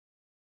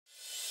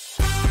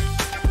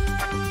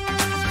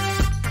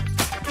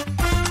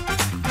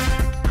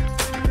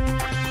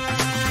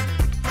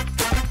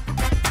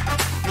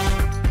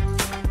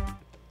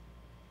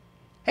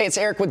Hey, it's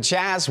Eric with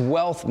Jazz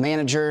Wealth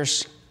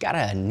Managers. Got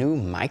a new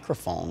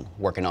microphone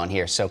working on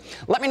here, so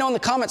let me know in the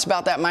comments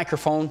about that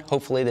microphone.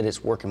 Hopefully that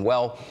it's working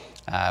well.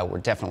 We're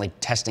definitely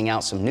testing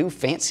out some new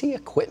fancy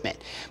equipment.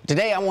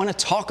 Today I want to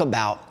talk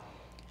about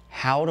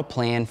how to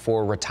plan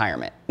for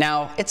retirement.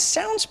 Now, it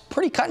sounds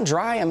pretty cut and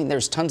dry. I mean,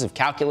 there's tons of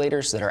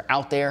calculators that are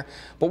out there,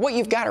 but what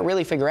you've got to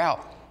really figure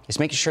out is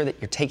making sure that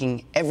you're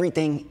taking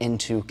everything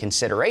into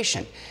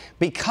consideration,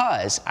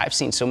 because I've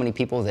seen so many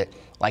people that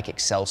like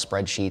Excel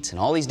spreadsheets and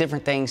all these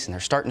different things, and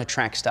they're starting to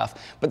track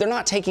stuff, but they're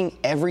not taking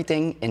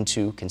everything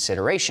into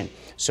consideration.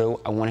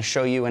 So I want to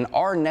show you in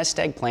our nest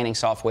egg planning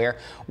software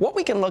what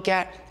we can look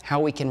at, how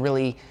we can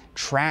really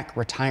track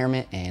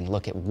retirement and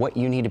look at what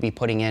you need to be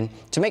putting in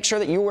to make sure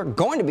that you are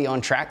going to be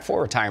on track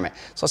for retirement.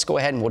 So let's go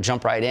ahead and we'll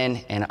jump right in,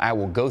 and I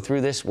will go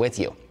through this with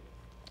you.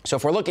 So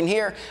if we're looking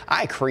here,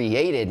 I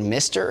created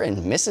Mr. and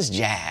Mrs.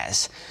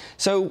 Jazz.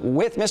 So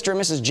with Mr.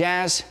 and Mrs.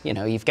 Jazz, you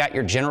know, you've got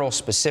your general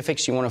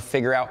specifics. You want to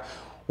figure out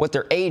what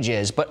their age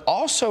is, but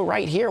also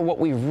right here, what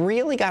we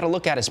really got to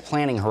look at is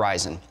planning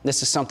horizon.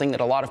 This is something that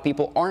a lot of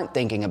people aren't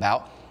thinking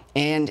about,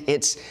 and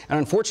it's an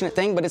unfortunate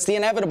thing, but it's the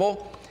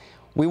inevitable.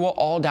 We will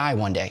all die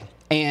one day.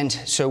 And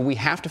so we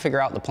have to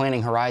figure out the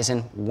planning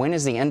horizon. When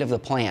is the end of the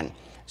plan?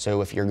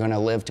 So if you're going to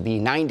live to be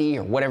 90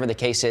 or whatever the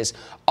case is,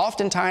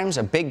 oftentimes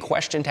a big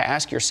question to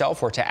ask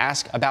yourself or to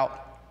ask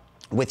about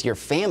with your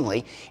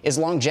family is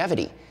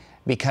longevity.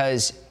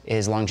 Because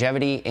is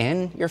longevity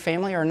in your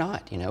family or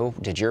not? You know,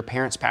 did your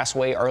parents pass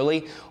away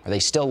early? Are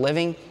they still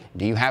living?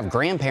 Do you have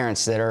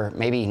grandparents that are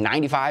maybe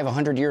 95,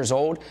 100 years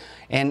old?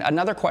 And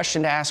another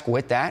question to ask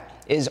with that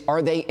is,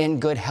 are they in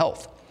good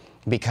health?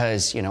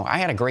 Because, you know, I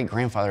had a great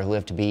grandfather who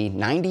lived to be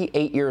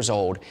 98 years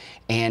old,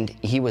 and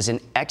he was in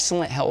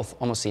excellent health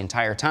almost the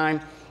entire time.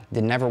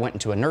 They never went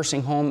into a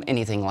nursing home,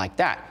 anything like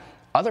that.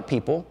 Other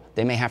people,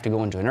 they may have to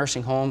go into a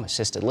nursing home,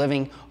 assisted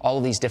living, all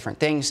of these different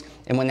things.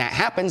 And when that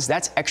happens,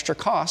 that's extra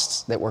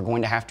costs that we're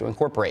going to have to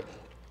incorporate.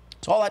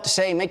 So all that to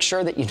say, make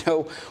sure that you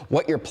know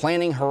what your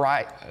planning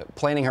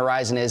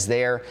horizon is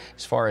there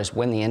as far as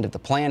when the end of the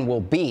plan will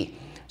be.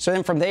 So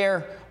then from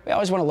there, we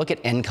always want to look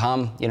at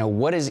income. You know,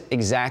 what is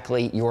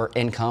exactly your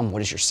income?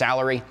 What is your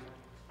salary?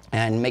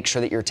 And make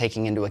sure that you're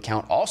taking into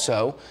account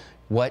also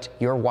what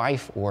your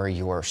wife or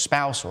your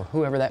spouse or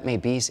whoever that may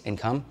be's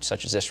income,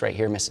 such as this right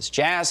here, Mrs.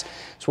 Jazz.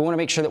 So we want to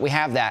make sure that we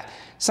have that.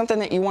 Something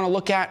that you want to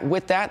look at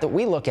with that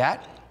we look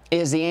at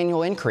is the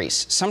annual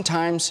increase.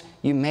 Sometimes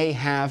you may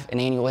have an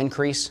annual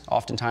increase.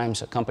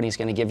 Oftentimes a company is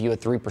going to give you a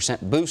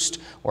 3% boost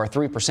or a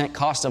 3%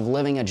 cost of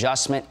living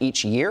adjustment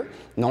each year,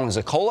 known as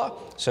a COLA.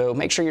 So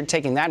make sure you're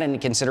taking that into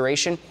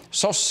consideration.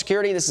 Social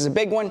Security, this is a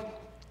big one.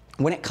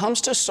 When it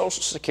comes to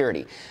Social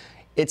Security,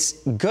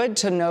 it's good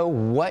to know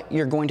what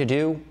you're going to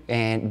do,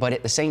 but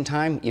at the same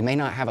time, you may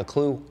not have a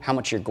clue how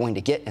much you're going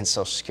to get in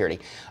Social Security.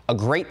 A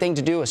great thing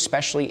to do,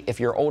 especially if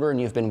you're older and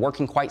you've been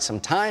working quite some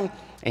time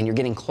and you're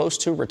getting close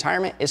to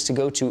retirement, is to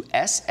go to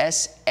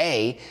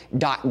ssa.gov.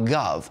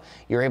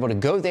 You're able to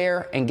go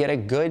there and get a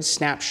good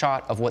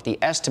snapshot of what the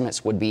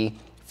estimates would be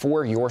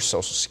for your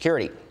Social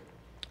Security.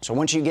 So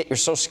once you get your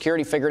Social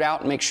Security figured out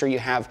and make sure you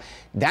have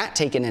that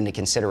taken into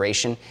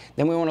consideration,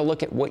 then we want to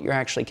look at what you're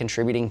actually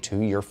contributing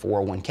to your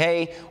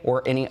 401k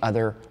or any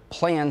other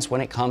plans when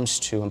it comes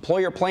to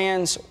employer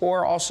plans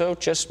or also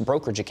just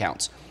brokerage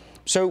accounts.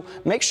 So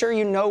make sure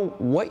you know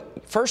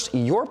what first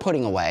you're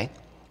putting away,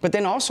 but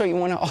then also you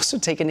want to also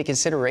take into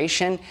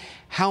consideration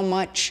how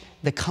much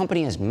the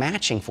company is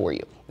matching for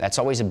you. That's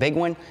always a big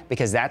one,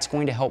 because that's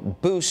going to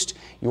help boost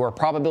your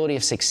probability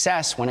of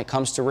success when it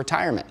comes to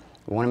retirement.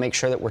 We want to make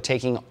sure that we're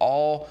taking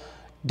all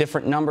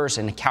different numbers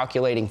and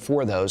calculating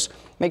for those.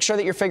 Make sure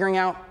that you're figuring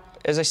out,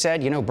 as I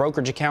said, you know,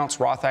 brokerage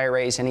accounts, Roth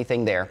IRAs,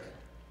 anything there.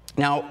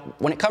 Now,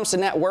 when it comes to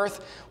net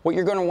worth, what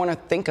you're going to want to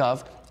think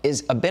of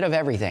is a bit of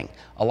everything.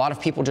 A lot of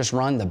people just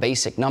run the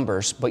basic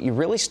numbers, but you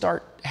really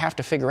have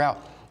to figure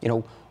out, you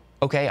know,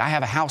 okay, I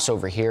have a house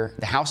over here.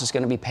 The house is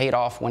going to be paid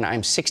off when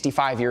I'm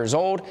 65 years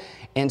old,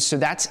 and so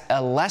that's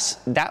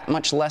that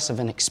much less of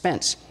an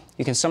expense.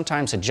 You can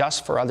sometimes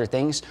adjust for other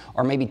things,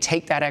 or maybe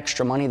take that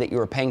extra money that you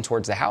were paying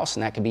towards the house,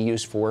 and that could be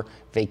used for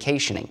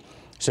vacationing.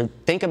 So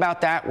think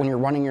about that when you're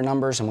running your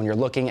numbers and when you're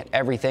looking at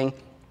everything.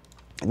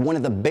 One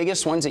of the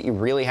biggest ones that you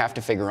really have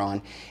to figure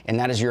on, and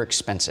that is your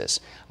expenses.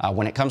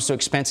 When it comes to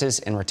expenses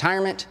in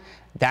retirement,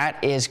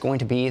 that is going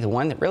to be the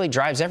one that really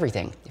drives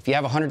everything. If you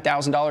have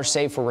 $100,000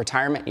 saved for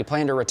retirement, you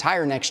plan to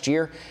retire next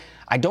year,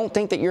 I don't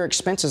think that your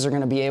expenses are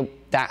going to be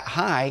that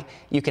high.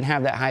 You can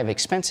have that high of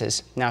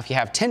expenses. Now, if you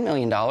have $10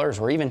 million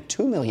or even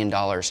 $2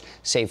 million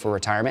saved for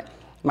retirement,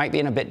 it might be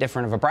in a bit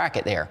different of a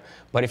bracket there.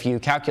 But if you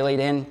calculate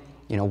in,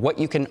 you know, what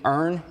you can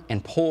earn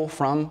and pull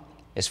from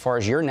as far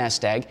as your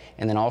nest egg,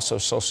 and then also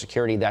Social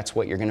Security, that's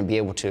what you're going to be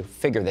able to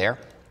figure there.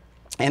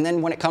 And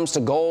then when it comes to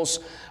goals,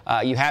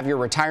 you have your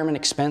retirement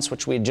expense,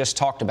 which we had just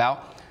talked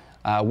about,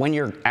 when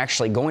you're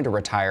actually going to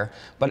retire.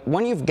 But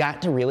one you've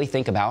got to really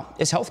think about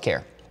is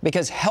healthcare.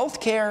 Because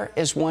healthcare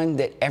is one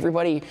that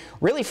everybody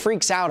really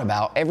freaks out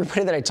about.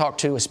 Everybody that I talk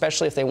to,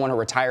 especially if they want to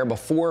retire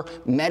before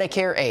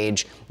Medicare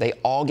age, they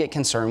all get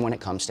concerned when it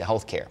comes to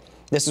healthcare.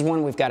 This is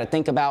one we've got to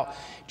think about,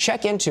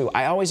 check into.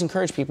 I always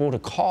encourage people to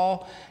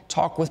call,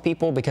 talk with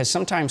people, because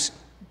sometimes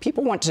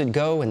people want to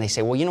go and they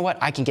say, well, you know what,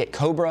 I can get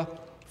COBRA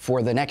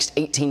for the next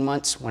 18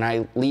 months when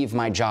I leave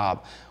my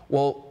job.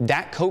 Well,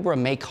 that COBRA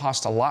may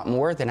cost a lot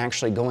more than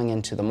actually going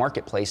into the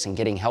marketplace and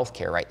getting health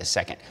care right this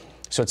second.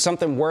 So it's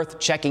something worth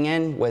checking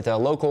in with a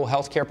local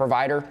healthcare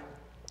provider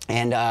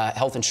and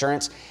health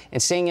insurance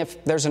and seeing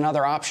if there's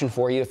another option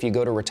for you if you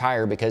go to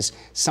retire, because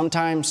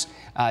sometimes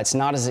it's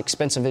not as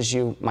expensive as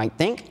you might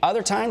think.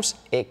 Other times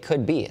it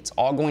could be. It's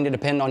all going to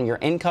depend on your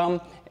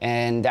income,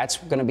 and that's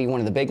going to be one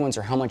of the big ones,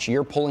 or how much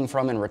you're pulling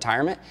from in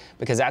retirement,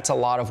 because that's a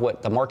lot of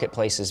what the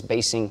marketplace is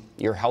basing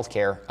your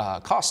healthcare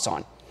costs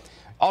on.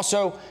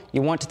 Also,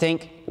 you want to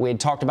think, we had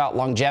talked about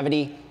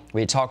longevity.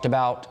 We had talked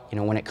about,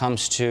 when it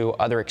comes to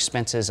other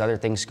expenses, other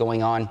things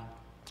going on,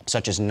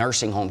 such as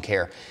nursing home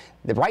care.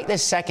 Right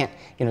this second,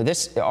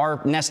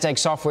 our Nest Egg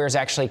software is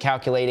actually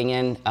calculating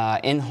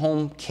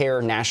in-home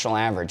care national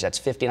average. That's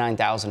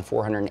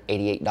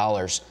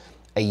 $59,488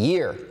 a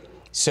year.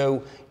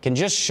 So can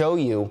just show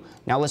you,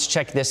 now let's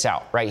check this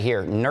out right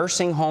here.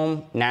 Nursing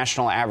home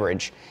national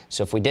average.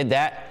 So if we did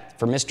that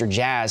for Mr.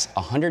 Jazz,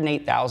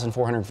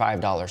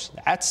 $108,405.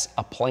 That's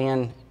a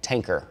plan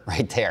tanker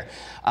right there.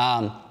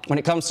 When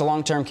it comes to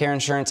long-term care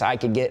insurance, I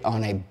could get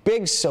on a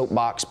big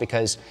soapbox,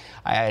 because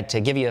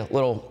to give you a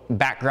little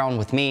background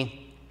with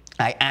me,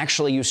 I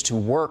actually used to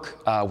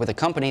work with a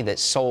company that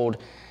sold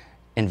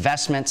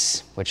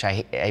investments, which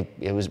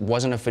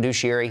wasn't a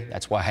fiduciary.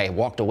 That's why I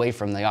walked away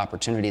from the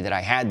opportunity that I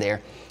had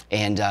there.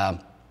 And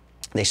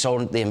they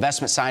sold the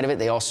investment side of it.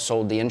 They also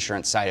sold the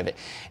insurance side of it.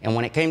 And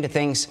when it came to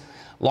things,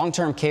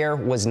 long-term care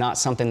was not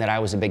something that I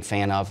was a big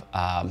fan of,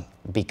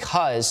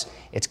 because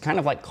it's kind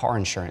of like car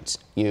insurance.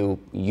 You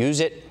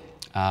use it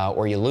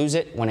or you lose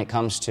it when it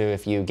comes to,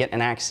 if you get in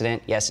an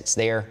accident, yes, it's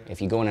there.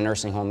 If you go in a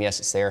nursing home, yes,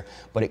 it's there,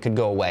 but it could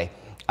go away.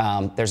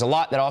 There's a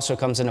lot that also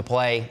comes into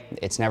play.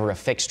 It's never a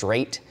fixed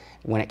rate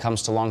when it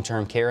comes to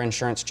long-term care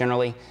insurance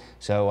generally.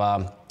 So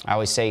I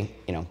always say,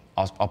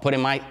 I'll put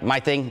in my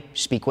thing,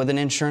 speak with an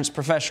insurance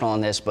professional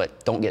on this,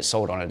 but don't get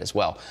sold on it as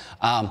well.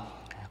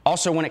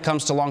 Also, when it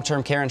comes to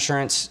long-term care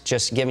insurance,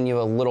 just giving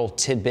you a little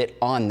tidbit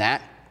on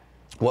that,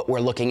 what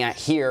we're looking at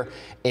here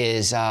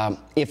is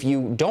if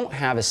you don't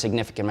have a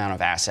significant amount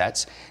of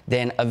assets,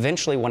 then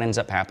eventually what ends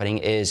up happening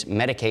is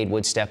Medicaid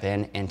would step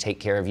in and take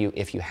care of you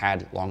if you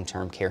had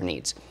long-term care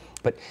needs.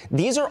 But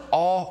these are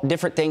all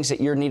different things that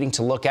you're needing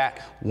to look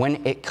at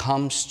when it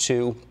comes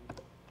to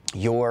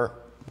your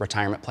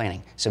retirement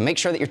planning. So make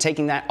sure that you're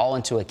taking that all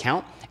into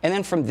account. And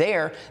then from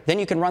there, then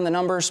you can run the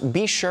numbers.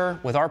 Be sure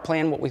with our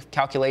plan, what we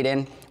calculate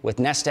in with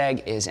Nest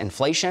Egg is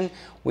inflation.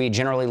 We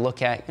generally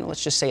look at,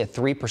 let's just say a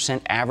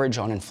 3% average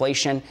on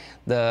inflation.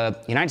 The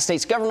United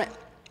States government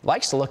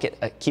likes to look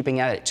at keeping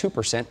that at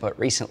 2%, but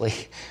recently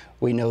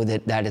we know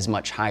that that is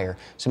much higher.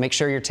 So make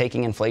sure you're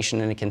taking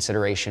inflation into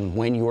consideration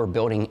when you're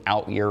building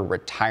out your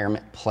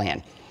retirement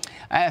plan.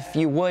 If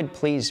you would,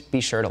 please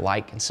be sure to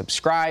like and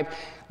subscribe.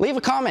 Leave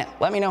a comment.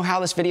 Let me know how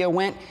this video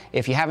went.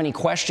 If you have any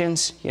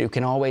questions, you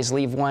can always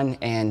leave one,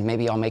 and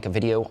maybe I'll make a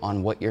video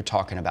on what you're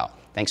talking about.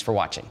 Thanks for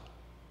watching.